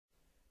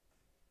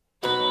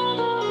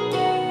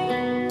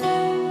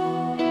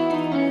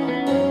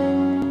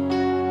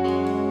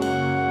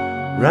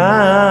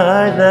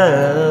right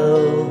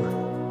now.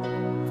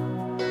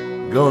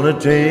 Gonna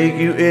take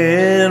you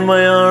in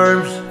my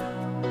arms,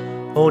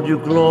 hold you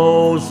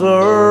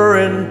closer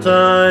and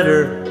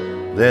tighter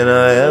than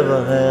I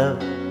ever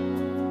have.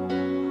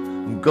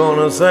 I'm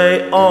gonna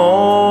say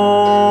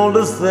all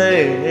the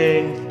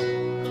things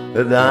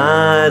that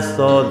I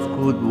thought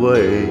could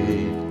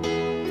wait.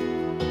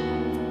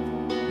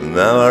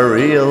 Now I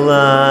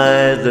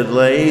realize that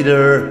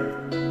later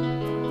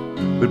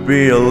would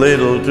be a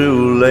little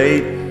too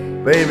late.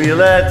 Baby,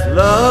 let's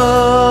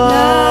love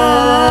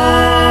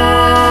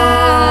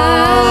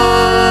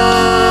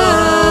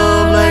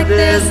like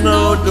there's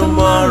no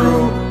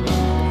tomorrow.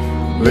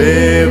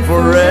 Live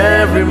for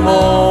every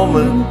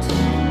moment,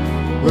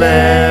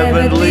 laugh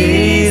at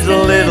least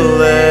a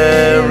little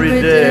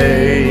every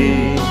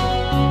day.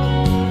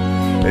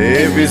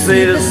 If you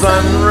see the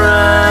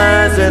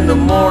sunrise in the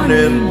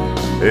morning,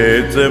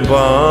 it's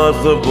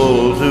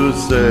impossible to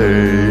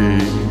say.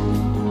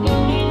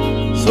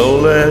 So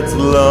let's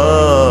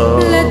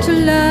love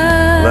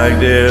like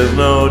there's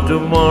no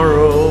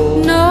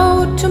tomorrow.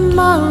 No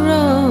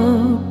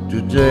tomorrow.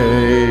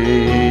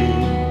 Today.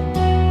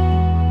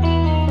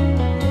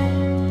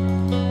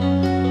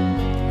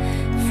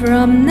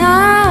 From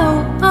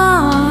now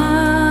on,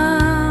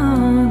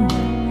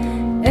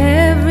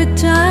 every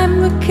time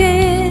we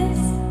kiss,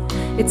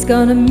 it's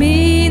gonna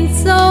mean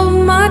so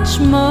much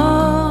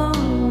more.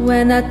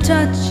 When I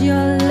touch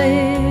your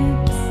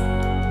lips,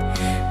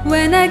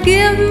 when I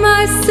give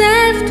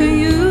myself to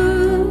you,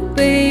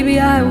 baby,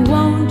 I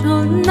won't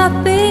hold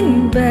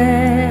nothing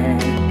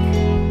back.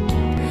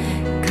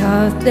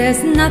 'Cause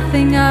there's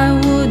nothing I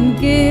wouldn't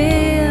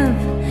give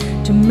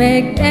to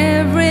make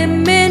every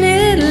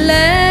minute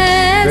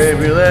last.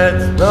 Baby,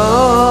 let's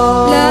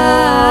love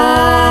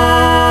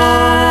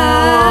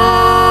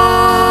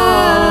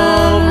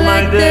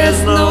like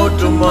there's no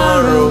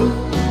tomorrow.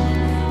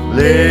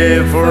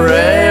 Live for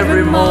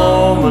every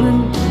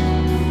moment,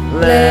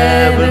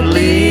 laugh at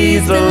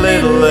least a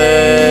little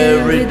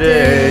every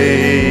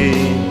day.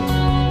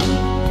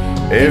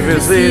 If you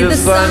see the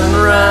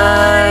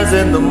sunrise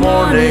in the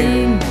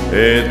morning,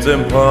 it's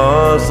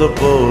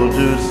impossible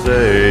to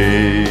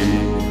say.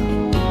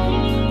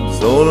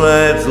 So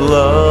let's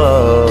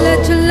love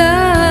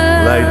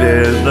like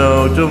there's no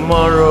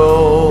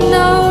tomorrow.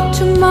 No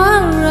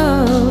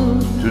tomorrow.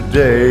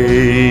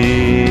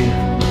 Today.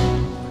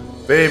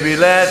 Baby,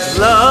 let's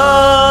love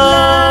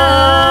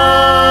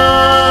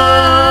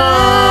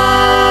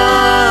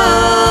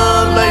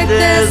like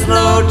there's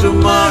no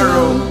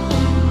tomorrow.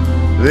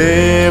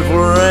 Live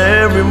for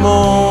every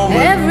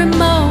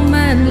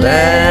moment,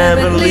 laugh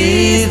at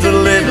least a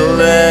little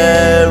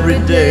every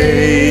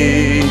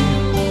day.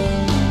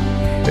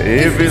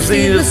 If you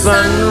see the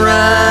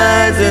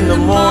sunrise in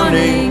the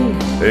morning,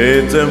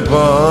 it's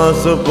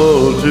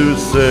impossible to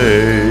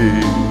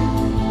say.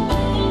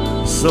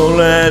 So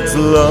let's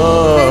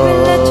love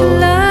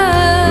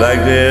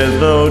like there's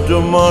no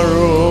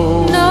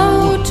tomorrow. No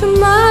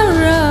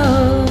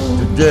tomorrow.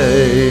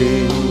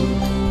 Today.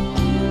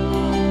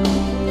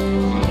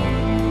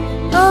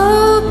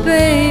 Oh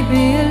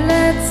baby,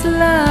 let's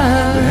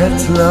love.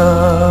 Let's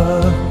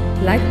love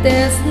like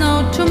there's no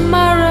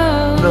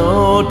tomorrow. No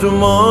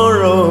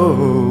tomorrow.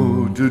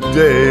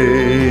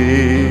 Today.